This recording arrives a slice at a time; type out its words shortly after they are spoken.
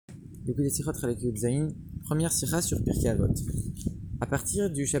L'écoute des Sichot Chalek Yud Zayin, première Sikha sur Pirkei Avot. À partir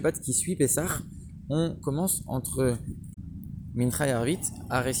du Shabbat qui suit Pessah, on commence entre Mincha et Arvit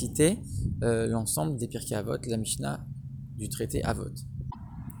à réciter l'ensemble des Pirkei Avot, la Mishnah du traité Avot.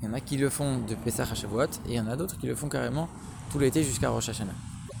 Il y en a qui le font de Pessah à Shavuot et il y en a d'autres qui le font carrément tout l'été jusqu'à Rosh Hashanah.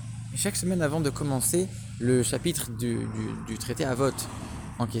 Et chaque semaine avant de commencer le chapitre du traité Avot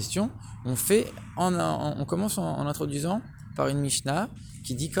en question, on commence en introduisant par une Mishnah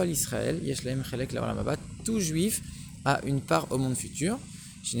qui dit Kol Israël, Yesh Lahem Chelek Le'olam Haba, tout juif a une part au monde futur.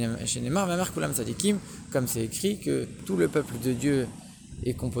 Shenemar V'amar Kulam Tzadikim, comme c'est écrit que tout le peuple de Dieu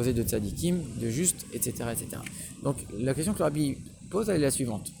est composé de tzadikim, de justes, etc., etc. Donc la question que le Rabbi pose elle est la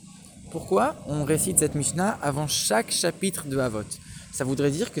suivante. Pourquoi on récite cette Mishnah avant chaque chapitre de Avot? Ça voudrait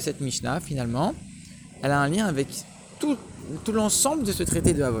dire que cette Mishnah, finalement, elle a un lien avec tout l'ensemble de ce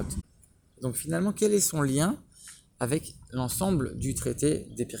traité de Avot. Donc finalement, quel est son lien avec l'ensemble du traité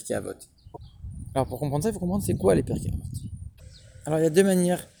des Pirkei Avot? Alors pour comprendre ça, il faut comprendre c'est quoi les Pirkei Avot. Alors il y a deux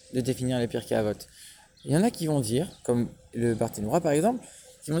manières de définir les Pirkei Avot. Il y en a qui vont dire, comme le Barthénoura par exemple,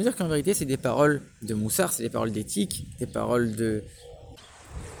 qui vont dire qu'en vérité c'est des paroles de moussar, c'est des paroles d'éthique, des paroles de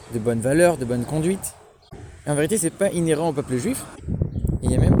bonne valeur, de bonne conduite. Et en vérité c'est pas inhérent au peuple juif. Et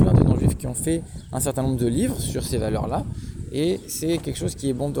il y a même plein de non-juifs qui ont fait un certain nombre de livres sur ces valeurs-là, et c'est quelque chose qui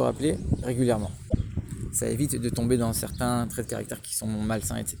est bon de rappeler régulièrement. Ça évite de tomber dans certains traits de caractère qui sont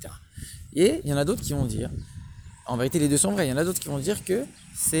malsains, etc. Et il y en a d'autres qui vont dire, en vérité les deux sont vrais, il y en a d'autres qui vont dire que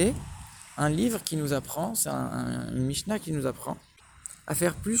c'est un livre qui nous apprend, c'est une Mishnah qui nous apprend à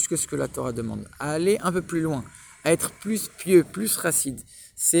faire plus que ce que la Torah demande, à aller un peu plus loin, à être plus pieux, plus racide.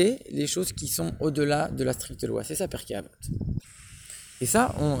 C'est les choses qui sont au-delà de la stricte loi, c'est ça Pirkei Avot. Et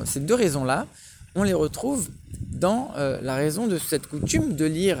ça, ces deux raisons-là, on les retrouve dans la raison de cette coutume de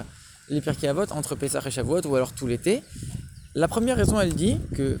lire les Pirkei Avot entre Pessah et Shavuot ou alors tout l'été. La première raison, elle dit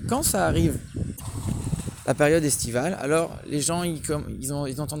que quand ça arrive, la période estivale, alors les gens ils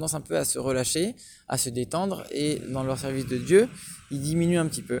ont tendance un peu à se relâcher, à se détendre et dans leur service de Dieu, ils diminuent un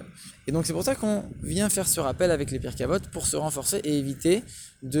petit peu. Et donc c'est pour ça qu'on vient faire ce rappel avec les Pirkei Avot pour se renforcer et éviter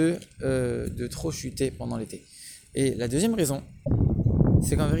de trop chuter pendant l'été. Et la deuxième raison,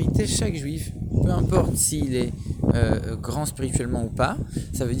 c'est qu'en vérité, chaque juif, peu importe s'il est grand spirituellement ou pas,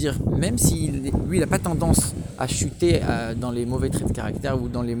 ça veut dire même si lui, il n'a pas tendance à chuter dans les mauvais traits de caractère ou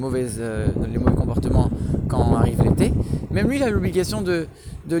dans les mauvais comportements quand arrive l'été, même lui, il a l'obligation de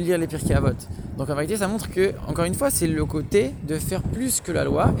lire les Pirkei Avot. Donc en vérité, ça montre que, encore une fois, c'est le côté de faire plus que la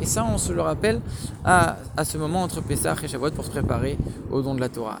loi, et ça, on se le rappelle à ce moment entre Pessah et Shavuot pour se préparer au don de la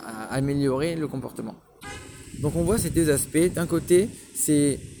Torah, à améliorer le comportement. Donc on voit ces deux aspects. D'un côté,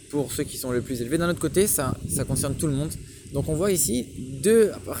 c'est pour ceux qui sont le plus élevés. D'un autre côté, ça concerne tout le monde. Donc on voit ici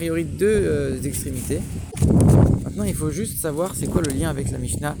deux extrémités. Maintenant, il faut juste savoir c'est quoi le lien avec la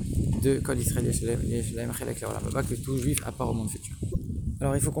Mishnah de Kol Israël Yesh Lahem Chelek Le'olam Haba, que tout juif a part au monde futur.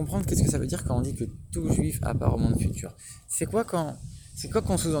 Alors il faut comprendre qu'est-ce que ça veut dire quand on dit que tout juif a part au monde futur. C'est quoi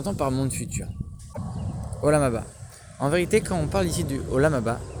qu'on sous-entend par monde futur? Olam Haba. En vérité, quand on parle ici du Olam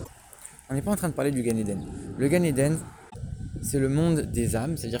Haba, on n'est pas en train de parler du Gan Eden. Le Gan Eden, c'est le monde des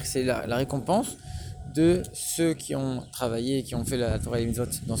âmes, c'est-à-dire que c'est la récompense de ceux qui ont travaillé et qui ont fait la Torah et les Mitzvot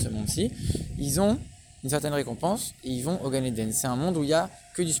dans ce monde-ci. Ils ont une certaine récompense et ils vont au Gan Eden. C'est un monde où il n'y a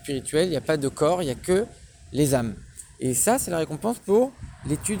que du spirituel, il n'y a pas de corps, il n'y a que les âmes. Et ça, c'est la récompense pour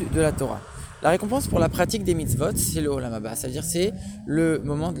l'étude de la Torah. La récompense pour la pratique des mitzvot, c'est le Olam Haba, c'est-à-dire c'est le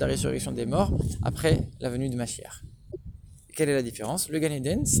moment de la résurrection des morts après la venue de Mashiach. Quelle est la différence? Le Gan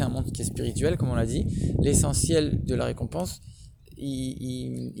Eden, c'est un monde qui est spirituel, comme on l'a dit. L'essentiel de la récompense,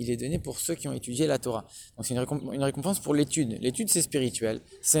 il est donné pour ceux qui ont étudié la Torah. Donc c'est une récompense pour l'étude. L'étude, c'est spirituel.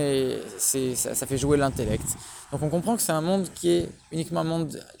 Ça fait jouer l'intellect. Donc on comprend que c'est un monde qui est uniquement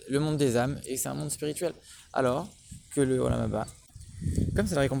le monde des âmes, et c'est un monde spirituel. Alors que le Olam Haba, comme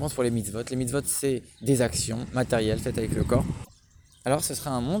c'est la récompense pour les mitzvot c'est des actions matérielles faites avec le corps. Alors ce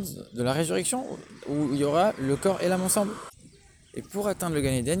sera un monde de la résurrection où il y aura le corps et l'âme ensemble. Et pour atteindre le Gan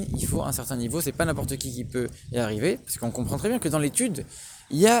Eden, il faut un certain niveau, c'est pas n'importe qui peut y arriver, parce qu'on comprend très bien que dans l'étude,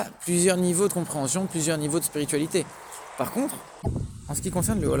 il y a plusieurs niveaux de compréhension, plusieurs niveaux de spiritualité. Par contre, en ce qui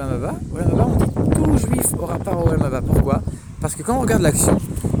concerne le Olam Haba, on dit que tout juif aura part au Olam Haba. Pourquoi? Parce que quand on regarde l'action,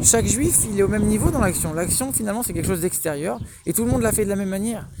 chaque juif, il est au même niveau dans l'action. L'action, finalement, c'est quelque chose d'extérieur, et tout le monde l'a fait de la même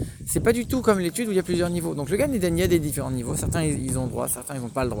manière. C'est pas du tout comme l'étude où il y a plusieurs niveaux. Donc le Gan Eden, il y a des différents niveaux. Certains, ils ont le droit, certains, ils n'ont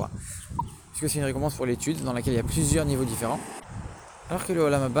pas le droit. Parce que c'est une récompense pour l'étude dans laquelle il y a plusieurs niveaux différents. Alors que le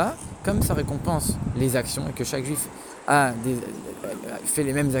Olam Haba, comme ça récompense les actions et que chaque juif fait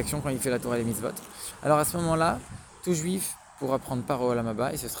les mêmes actions quand il fait la Torah et les mitzvot, alors à ce moment-là, tout juif pourra prendre part au Olam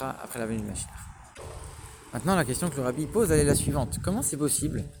Haba et ce sera après la venue de Mashiach. Maintenant, la question que le Rabbi pose, elle est la suivante. Comment c'est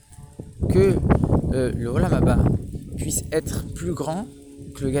possible que le Olam Haba puisse être plus grand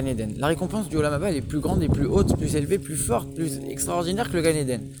que le Gan Eden. La récompense du Olam Haba, elle est plus grande et plus haute, plus élevée, plus forte, plus extraordinaire que le Gan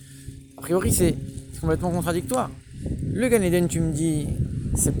Eden. A priori, c'est complètement contradictoire. Le Gan Eden, tu me dis,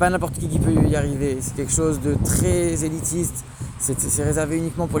 c'est pas n'importe qui peut y arriver. C'est quelque chose de très élitiste. C'est réservé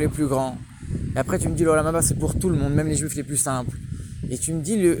uniquement pour les plus grands. Et après, tu me dis, le Olam Haba, c'est pour tout le monde, même les juifs les plus simples. Et tu me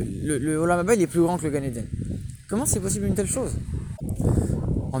dis, le Olam Haba, il est plus grand que le Gan Eden. Comment c'est possible une telle chose?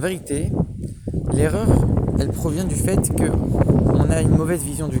 En vérité, l'erreur, elle provient du fait qu'on a une mauvaise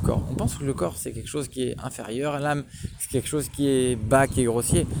vision du corps. On pense que le corps, c'est quelque chose qui est inférieur, l'âme, c'est quelque chose qui est bas, qui est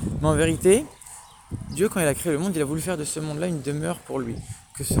grossier. Mais en vérité, Dieu, quand il a créé le monde, il a voulu faire de ce monde-là une demeure pour lui.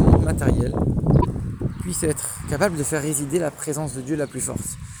 Que ce monde matériel puisse être capable de faire résider la présence de Dieu la plus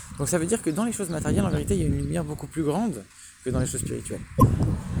forte. Donc ça veut dire que dans les choses matérielles, en vérité, il y a une lumière beaucoup plus grande que dans les choses spirituelles.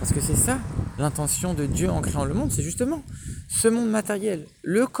 Parce que c'est ça l'intention de Dieu en créant le monde, c'est justement ce monde matériel,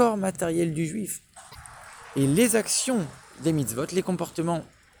 le corps matériel du juif. Et les actions des mitzvot, les comportements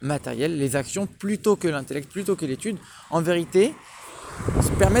matériels, les actions plutôt que l'intellect, plutôt que l'étude, en vérité, se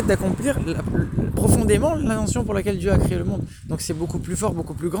permettent d'accomplir profondément l'intention pour laquelle Dieu a créé le monde. Donc c'est beaucoup plus fort,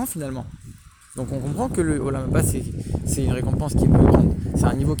 beaucoup plus grand finalement. Donc on comprend que le Olam Haba, c'est une récompense qui est plus grande. C'est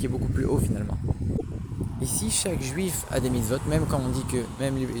un niveau qui est beaucoup plus haut finalement. Et si chaque juif a des mitzvot, même quand on dit que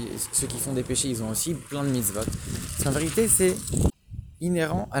même ceux qui font des péchés, ils ont aussi plein de mitzvot, parce qu'en vérité, c'est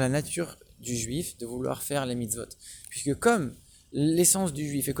inhérent à la nature du juif de vouloir faire les mitzvot. Puisque comme l'essence du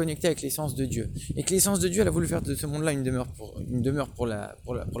juif est connectée avec l'essence de Dieu, et que l'essence de Dieu, elle a voulu faire de ce monde-là une demeure pour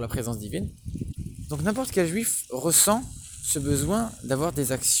la présence divine, donc n'importe quel juif ressent ce besoin d'avoir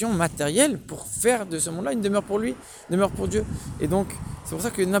des actions matérielles pour faire de ce monde-là une demeure pour lui, une demeure pour Dieu. Et donc, c'est pour ça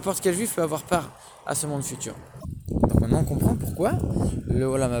que n'importe quel juif peut avoir part à ce monde futur. Donc maintenant, on comprend pourquoi le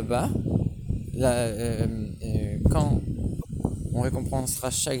Olam Haba, quand on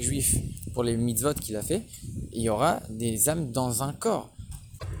récompensera chaque juif pour les mitzvot qu'il a fait, il y aura des âmes dans un corps.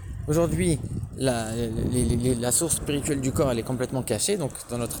 Aujourd'hui, la source spirituelle du corps, elle est complètement cachée, donc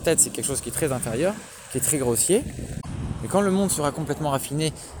dans notre tête, c'est quelque chose qui est très inférieur, qui est très grossier. Mais quand le monde sera complètement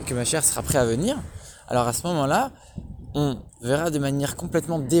raffiné et que ma chair sera prêt à venir, alors à ce moment-là, on verra de manière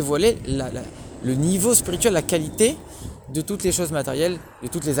complètement dévoilée le niveau spirituel, la qualité de toutes les choses matérielles, de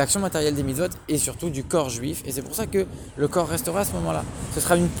toutes les actions matérielles des mitzvot et surtout du corps juif. Et c'est pour ça que le corps restera à ce moment-là. Ce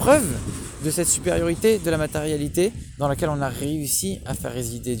sera une preuve de cette supériorité de la matérialité dans laquelle on a réussi à faire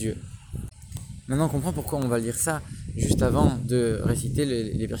résider Dieu. Maintenant, on comprend pourquoi on va lire ça juste avant de réciter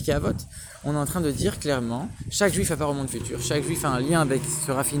les Pirkei Avot. On est en train de dire clairement, chaque juif a part au monde futur, chaque juif a un lien avec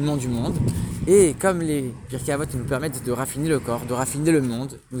ce raffinement du monde. Et comme les Pirkei Avot nous permettent de raffiner le corps, de raffiner le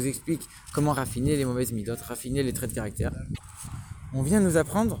monde, nous expliquent comment raffiner les mauvaises midotes, raffiner les traits de caractère. On vient nous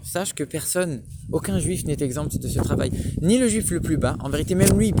apprendre, sache que aucun juif n'est exempt de ce travail. Ni le juif le plus bas, en vérité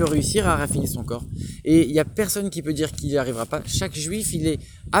même lui il peut réussir à raffiner son corps. Et il n'y a personne qui peut dire qu'il n'y arrivera pas. Chaque juif il est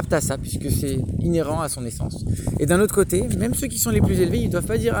apte à ça puisque c'est inhérent à son essence. Et d'un autre côté, même ceux qui sont les plus élevés, ils ne doivent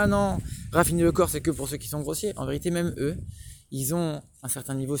pas dire « Ah non, raffiner le corps c'est que pour ceux qui sont grossiers ». En vérité même eux, ils ont un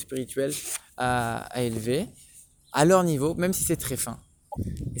certain niveau spirituel à élever, à leur niveau, même si c'est très fin.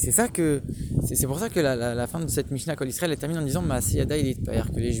 Et c'est pour ça que la fin de cette Mishnah Kol Israël elle termine en disant Ma'asiyada Leitpaer,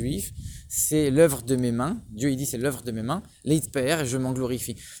 que les juifs c'est l'œuvre de mes mains. Dieu il dit c'est l'œuvre de mes mains, Leitpaer, et je m'en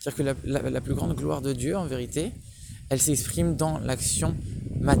glorifie. C'est-à-dire que la plus grande gloire de Dieu en vérité, elle s'exprime dans l'action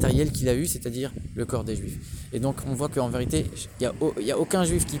matérielle qu'il a eue, c'est-à-dire le corps des juifs. Et donc on voit qu'en vérité il y a aucun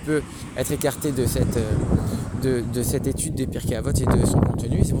juif qui peut être écarté de cette étude des Pirkei Avot et de son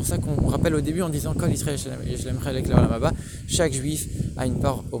contenu. C'est pour ça qu'on rappelle au début en disant Kol Israël Yeshlem Chelek L'Olam Haba, chaque juif a une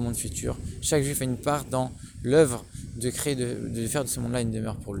part au monde futur. Chaque juif a une part dans l'œuvre de créer, de faire de ce monde-là une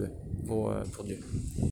demeure pour Dieu.